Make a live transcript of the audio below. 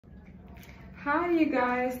Hi you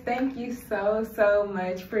guys, thank you so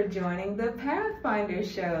much for joining the Pathfinder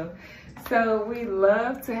show. So we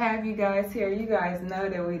love to have you guys here. You guys know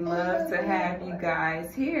that we love to have you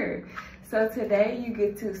guys here. So today you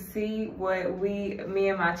get to see what me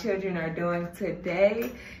and my children are doing today.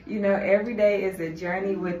 You know, every day is a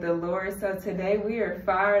journey with the Lord. So today we are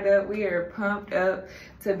fired up, we are pumped up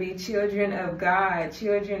to be children of God,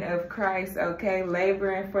 children of Christ, okay?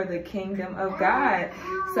 Laboring for the kingdom of God.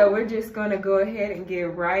 So we're just gonna go ahead and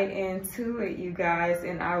get right into it, you guys.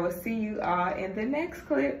 And I will see you all in the next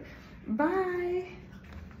clip. Bye.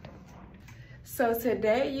 So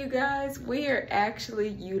today, you guys, we are actually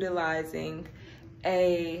utilizing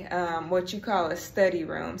a what you call a study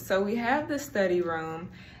room. So we have the study room.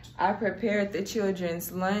 I prepared the children's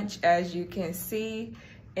lunch, as you can see,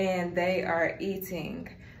 and they are eating.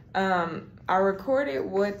 I recorded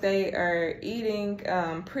what they are eating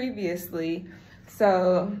previously,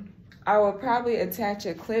 so I will probably attach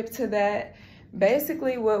a clip to that.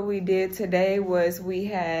 Basically, what we did today was we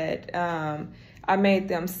had I made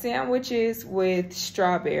them sandwiches with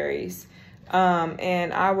strawberries.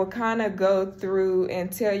 And I will kind of go through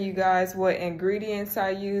and tell you guys what ingredients I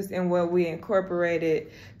used and what we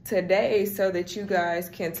incorporated today so that you guys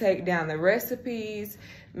can take down the recipes,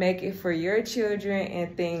 make it for your children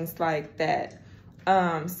and things like that.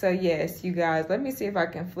 So yes, you guys, let me see if I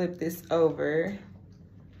can flip this over.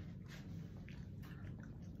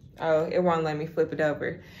 Oh, it won't let me flip it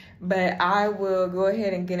over. But I will go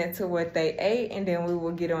ahead and get into what they ate, and then we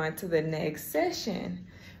will get on to the next session.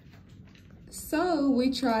 So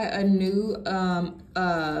we try a new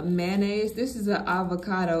mayonnaise. This is an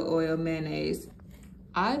avocado oil mayonnaise.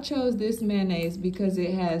 I chose this mayonnaise because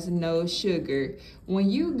it has no sugar.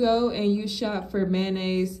 When you go and you shop for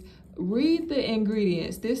mayonnaise, read the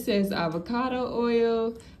ingredients. This says avocado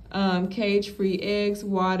oil, cage-free eggs,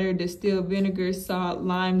 water, distilled vinegar, salt,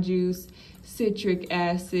 lime juice, citric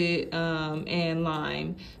acid, and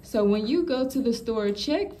lime. So when you go to the store,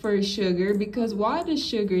 check for sugar, because why does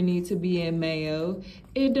sugar need to be in mayo?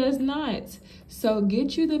 It does not. So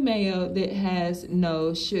get you the mayo that has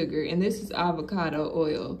no sugar, and this is avocado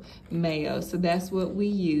oil mayo. So that's what we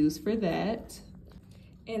use for that.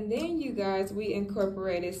 And then you guys, we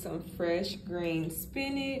incorporated some fresh green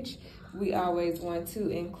spinach. We always want to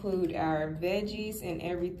include our veggies in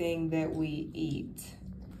everything that we eat.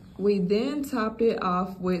 We then topped it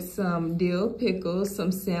off with some dill pickles,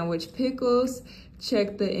 some sandwich pickles.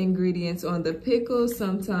 Check the ingredients on the pickles.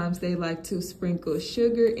 Sometimes they like to sprinkle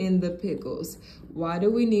sugar in the pickles. Why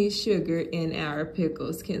do we need sugar in our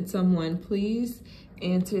pickles? Can someone please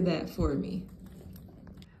answer that for me?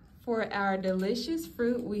 For our delicious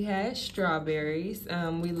fruit, we had strawberries.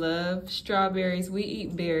 We love strawberries. We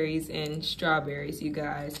eat berries and strawberries, you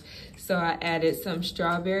guys. So I added some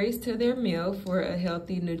strawberries to their meal for a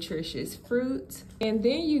healthy, nutritious fruit. And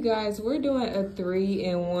then you guys, we're doing a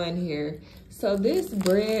 3-in-1 here. So this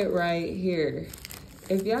bread right here,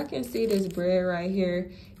 if y'all can see this bread right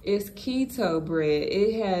here, it's keto bread.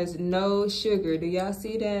 It has no sugar. Do y'all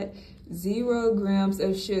see that? 0 grams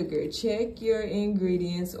of sugar. Check your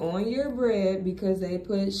ingredients on your bread because they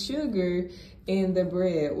put sugar in the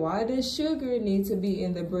bread. Why does sugar need to be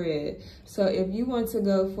in the bread? So if you want to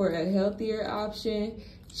go for a healthier option,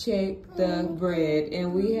 check the bread.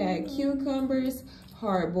 And we had cucumbers,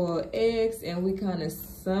 hard-boiled eggs, and we kind of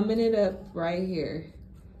summing it up right here.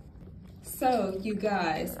 So you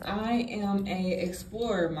guys, I am a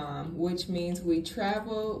explorer mom, which means we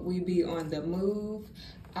travel, we be on the move.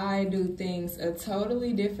 I do things a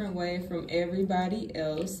totally different way from everybody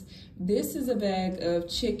else. This is a bag of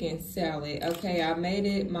chicken salad. Okay, I made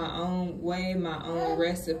it my own way, my own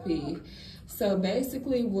recipe. So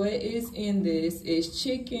basically what is in this is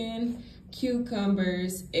chicken,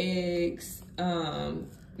 cucumbers, eggs,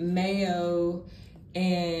 mayo,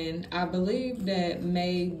 and I believe that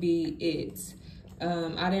may be it.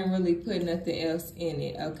 I didn't really put nothing else in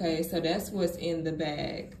it, okay? So that's what's in the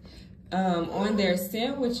bag. On their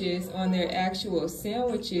sandwiches, on their actual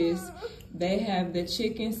sandwiches, they have the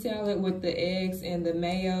chicken salad with the eggs and the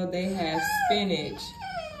mayo. They have spinach.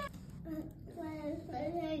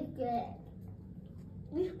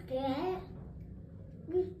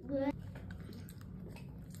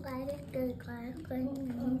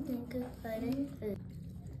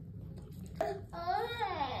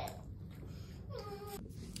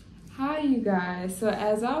 Hi you guys, so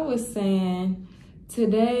as I was saying,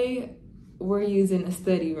 today we're using a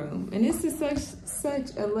study room, and this is such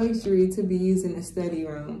a luxury to be using a study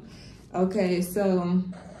room. Okay, so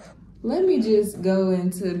let me just go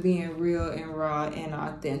into being real and raw and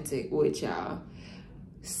authentic with y'all.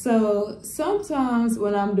 So sometimes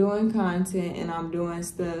when I'm doing content and I'm doing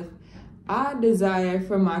stuff, I desire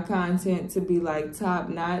for my content to be like top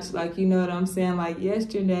notch. Like, you know what I'm saying? Like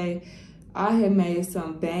yesterday, I had made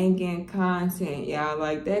some banging content, y'all.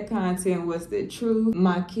 Like that content was the truth.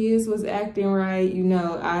 My kids was acting right. You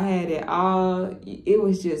know, I had it all. It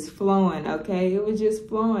was just flowing, okay? It was just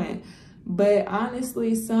flowing. But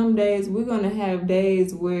honestly, some days we're going to have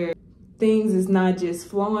days where things is not just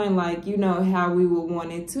flowing like, you know, how we would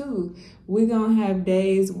want it to. We're going to have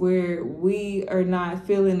days where we are not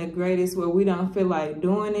feeling the greatest, where we don't feel like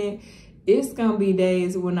doing it. It's going to be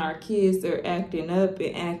days when our kids are acting up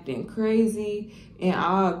and acting crazy and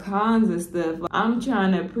all kinds of stuff. I'm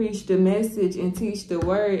trying to preach the message and teach the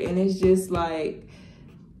word, and it's just like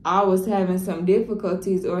I was having some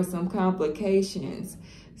difficulties or some complications.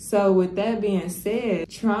 So with that being said,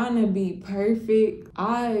 trying to be perfect,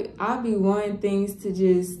 I be wanting things to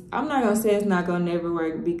just, I'm not going to say it's not going to never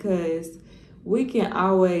work, because we can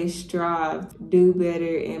always strive to do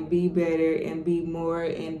better and be more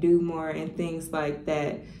and do more and things like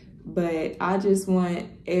that. But I just want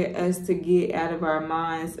us to get out of our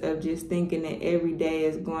minds of just thinking that every day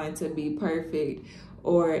is going to be perfect,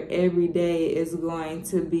 or every day is going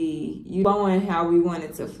to be flowing how we want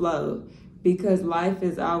it to flow. Because life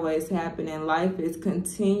is always happening. Life is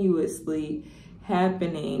continuously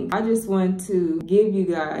happening. I just want to give you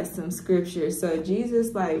guys some scripture. So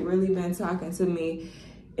Jesus like really been talking to me.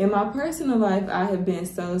 In my personal life, I have been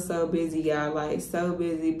so busy, y'all. Like so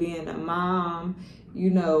busy being a mom, you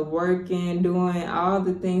know, working, doing all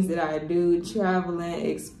the things that I do, traveling,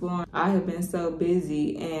 exploring. I have been so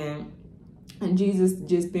busy, and Jesus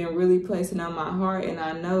just been really placing on my heart, and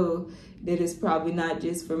I know that it's probably not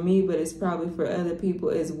just for me, but it's probably for other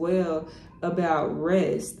people as well, about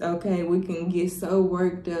rest, okay? We can get so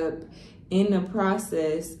worked up in the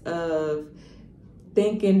process of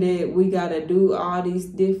thinking that we gotta do all these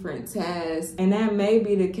different tasks, and that may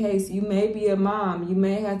be the case. You may be a mom, you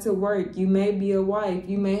may have to work, you may be a wife,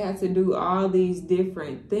 you may have to do all these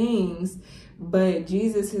different things, but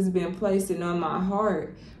Jesus has been placing on my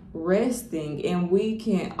heart resting, and we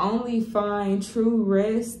can only find true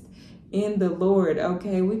rest in the Lord,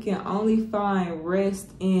 okay? We can only find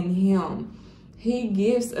rest in Him. He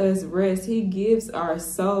gives us rest. He gives our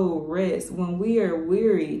soul rest. When we are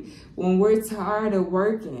weary, when we're tired of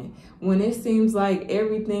working, when it seems like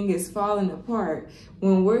everything is falling apart,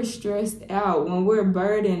 when we're stressed out, when we're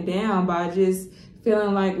burdened down by just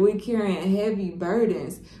feeling like we're carrying heavy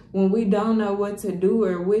burdens, when we don't know what to do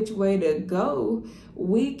or which way to go,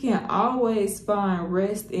 we can always find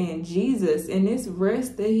rest in Jesus. And this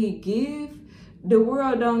rest that He gives, the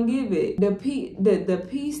world don't give it. The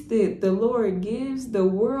peace that the Lord gives, the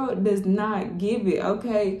world does not give it,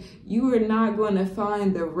 okay? You are not going to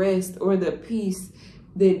find the rest or the peace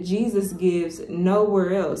that Jesus gives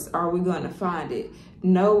nowhere else. Are we going to find it?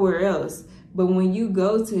 Nowhere else. But when you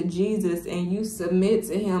go to Jesus and you submit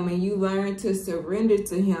to Him and you learn to surrender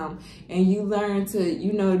to Him and you learn to,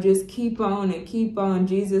 you know, just keep on and keep on.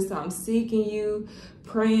 Jesus, I'm seeking you,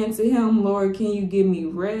 praying to Him. Lord, can you give me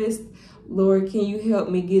rest? Lord, can you help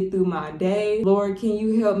me get through my day? Lord, can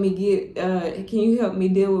you help me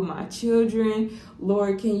deal with my children?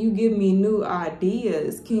 Lord, can you give me new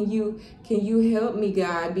ideas? Can you help me,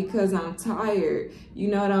 God, because I'm tired? You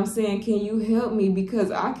know what I'm saying? Can you help me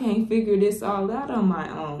because I can't figure this all out on my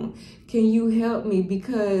own? Can you help me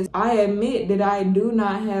because I admit that I do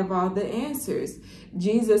not have all the answers?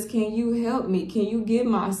 Jesus, can you help me? Can you give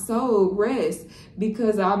my soul rest?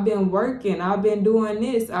 Because I've been working, I've been doing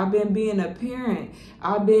this, I've been being a parent,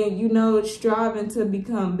 I've been, you know, striving to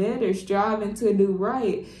become better, striving to do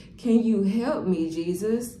right. Can you help me,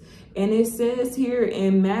 Jesus? And it says here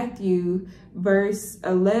in Matthew verse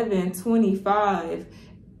 11:25,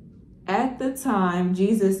 at the time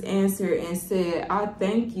Jesus answered and said, I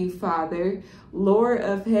thank you, Father, Lord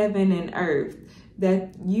of heaven and earth,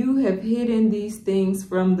 that you have hidden these things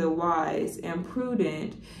from the wise and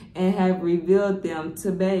prudent and have revealed them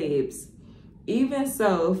to babes. Even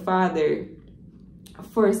so, Father,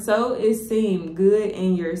 for so it seemed good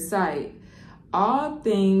in your sight. All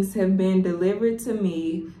things have been delivered to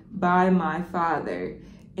me by my Father,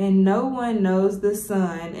 and no one knows the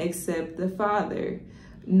Son except the Father,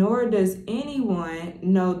 nor does anyone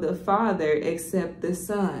know the Father except the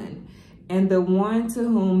Son, and the one to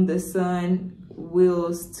whom the Son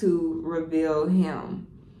wills to reveal Him.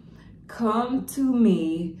 Come to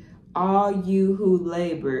me, all you who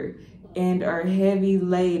labor and are heavy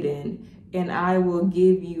laden, and I will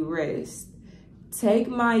give you rest. Take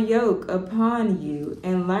my yoke upon you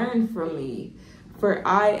and learn from me, for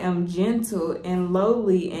I am gentle and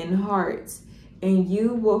lowly in heart, and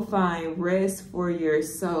you will find rest for your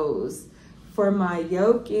souls. For my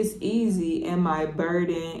yoke is easy and my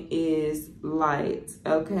burden is light.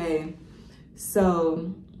 Okay,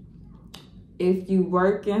 so if you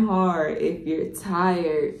working hard, if you're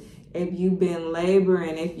tired, if you've been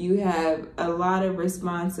laboring, if you have a lot of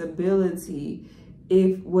responsibility,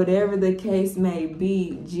 if whatever the case may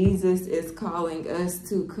be, Jesus is calling us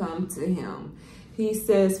to come to him. He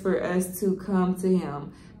says for us to come to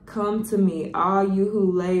him. Come to me, all you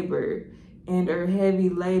who labor and are heavy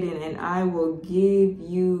laden, and I will give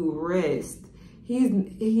you rest.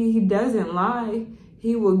 He doesn't lie.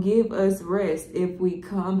 He will give us rest if we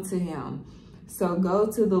come to him. So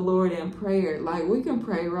go to the Lord in prayer. Like, we can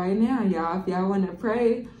pray right now, y'all. If y'all want to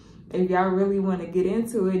pray, if y'all really want to get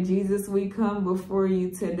into it, Jesus, we come before you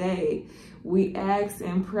today. We ask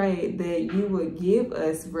and pray that you would give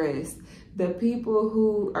us rest. The people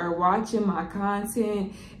who are watching my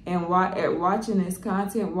content and watching this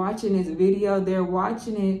content, watching this video, they're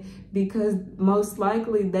watching it because most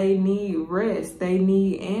likely they need rest. They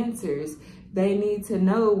need answers. They need to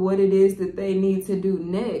know what it is that they need to do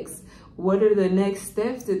next. What are the next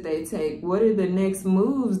steps that they take? What are the next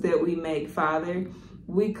moves that we make, Father?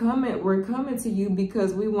 We're coming to you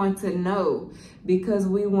because we want to know, because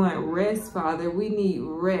we want rest, Father. We need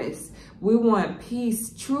rest. We want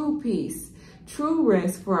peace, true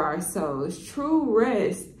rest for our souls, true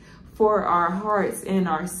rest for our hearts and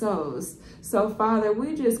our souls. So, Father,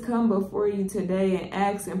 we just come before you today and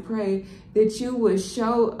ask and pray that you would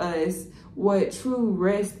show us what true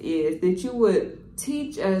rest is, that you would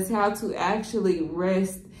teach us how to actually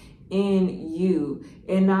rest in you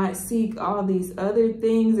and not seek all these other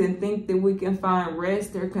things and think that we can find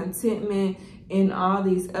rest or contentment in all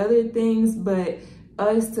these other things, but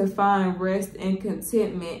us to find rest and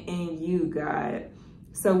contentment in you, God.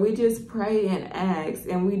 So we just pray and ask,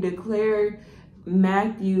 and we declare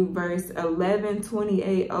Matthew verse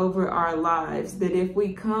 11:28 over our lives, that if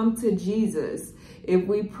we come to Jesus, if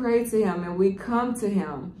we pray to him and we come to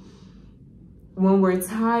him, when we're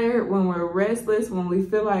tired, when we're restless, when we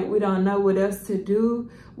feel like we don't know what else to do,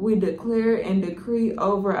 we declare and decree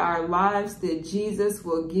over our lives that Jesus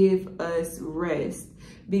will give us rest,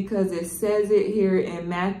 because it says it here in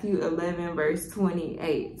Matthew 11 verse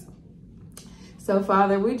 28. So,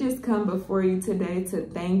 Father, we just come before you today to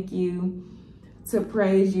thank you, to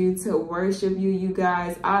praise you, to worship you. You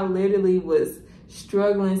guys, I literally was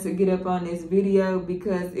struggling to get up on this video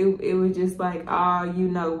because it was just like, you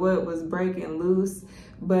know what was breaking loose.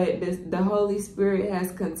 But the Holy Spirit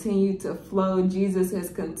has continued to flow. Jesus has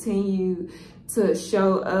continued to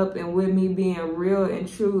show up, and with me being real and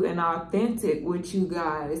true and authentic with you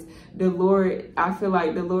guys, the Lord, I feel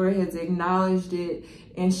like the Lord has acknowledged it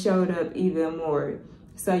and showed up even more.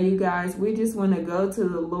 So you guys, we just want to go to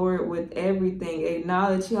the Lord with everything,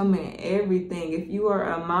 acknowledge him in everything. If you are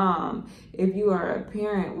a mom, if you are a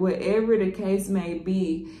parent, whatever the case may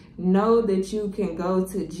be, know that you can go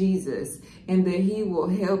to Jesus and that he will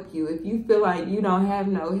help you. If you feel like you don't have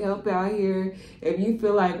no help out here, if you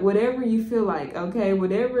feel like whatever you feel like, okay,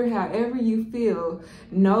 however you feel,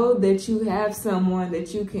 know that you have someone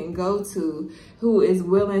that you can go to who is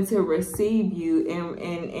willing to receive you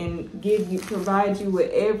and provide you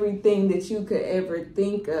with everything that you could ever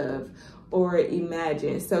think of or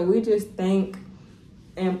imagine. So we just thank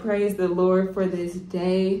and praise the Lord for this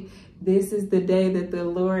day. This is the day that the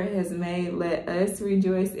Lord has made. Let us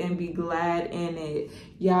rejoice and be glad in it.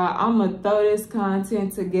 Y'all, I'm going to throw this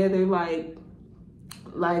content together like,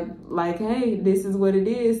 hey, this is what it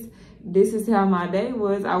is. This is how my day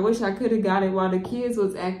was. I wish I could have got it while the kids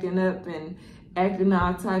was acting up and acting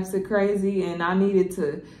all types of crazy, and I needed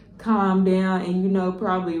to calm down and, you know,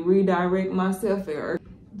 probably redirect myself.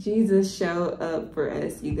 Jesus showed up for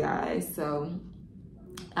us, you guys. So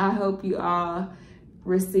I hope you all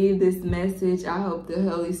receive this message. I hope the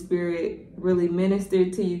Holy Spirit really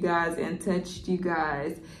ministered to you guys and touched you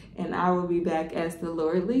guys. And I will be back as the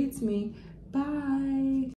Lord leads me.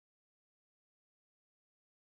 Bye.